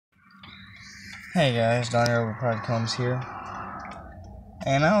Hey guys, Donnie over Combs here.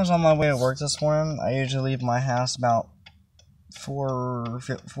 And I was on my way to work this morning. I usually leave my house about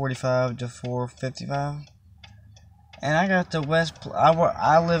 4:45 to 4:55. And I got to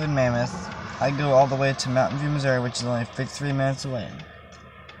I live in Mammoth. I go all the way to Mountain View, Missouri, which is only 53 minutes away.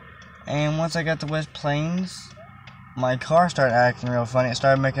 And once I got to West Plains, my car started acting real funny. It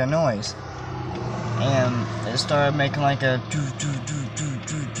started making a noise. And it started making like a doo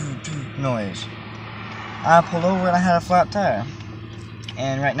noise. I pulled over and I had a flat tire.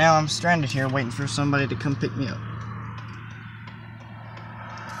 And right now I'm stranded here waiting for somebody to come pick me up.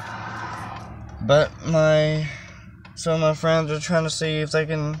 But some of my friends are trying to see if they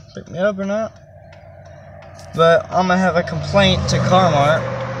can pick me up or not. But I'm gonna have a complaint to Car-Mart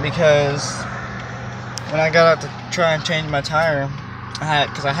because when I got out to try and change my tire,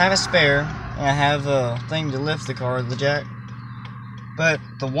 because I have a spare and I have a thing to lift the car, the jack. But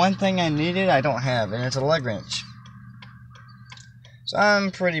the one thing I needed, I don't have, and it's a leg wrench. So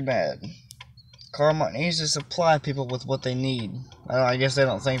I'm pretty bad. Car-Mart needs to supply people with what they need. I guess they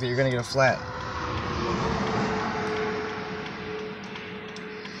don't think that you're gonna get a flat.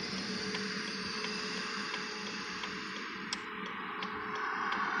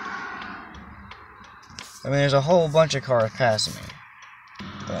 I mean, there's a whole bunch of cars passing me,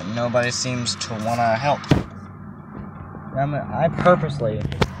 but nobody seems to wanna help. I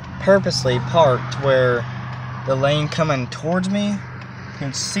purposely parked where the lane coming towards me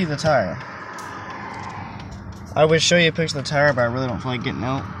can see the tire. I would show you a picture of the tire, but I really don't feel like getting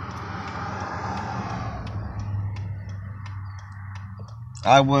out.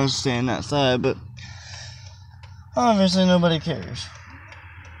 I was standing outside, but obviously nobody cares.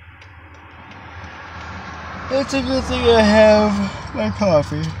 It's a good thing I have my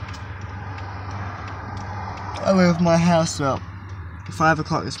coffee. I left my house about 5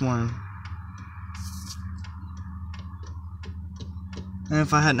 o'clock this morning. And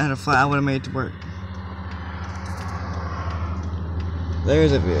if I hadn't had a flat, I would have made it to work.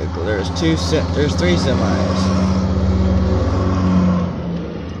 There's a vehicle. There's three semis.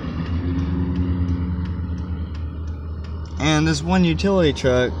 And this one utility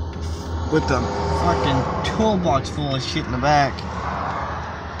truck with the fucking toolbox full of shit in the back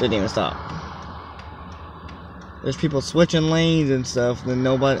didn't even stop. There's people switching lanes and stuff, and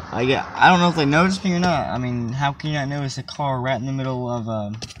nobody. I don't know if they noticed me or not. I mean, how can you not notice a car right in the middle of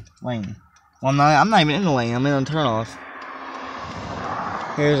a lane? Well, I'm not even in the lane. I'm in a turnoff.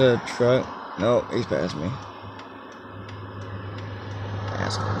 Here's a truck. Nope, he's past me.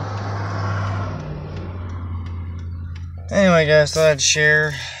 Asshole. Anyway, guys, thought I'd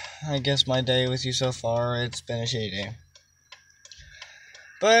share, I guess, my day with you so far. It's been a shitty day.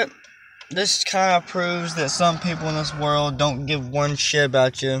 But this kind of proves that some people in this world don't give one shit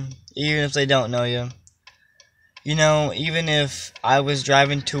about you, even if they don't know you. You know, even if I was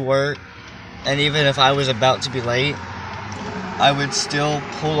driving to work, and even if I was about to be late, I would still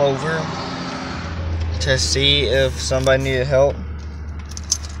pull over to see if somebody needed help,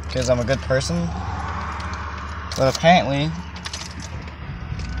 because I'm a good person. But apparently,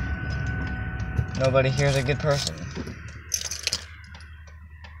 nobody here is a good person.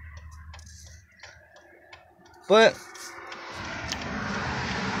 But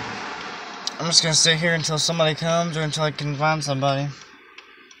I'm just gonna sit here until somebody comes or until I can find somebody.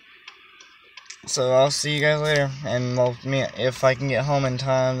 So I'll see you guys later, and if I can get home in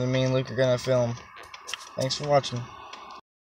time, then me and Luke are gonna film. Thanks for watching.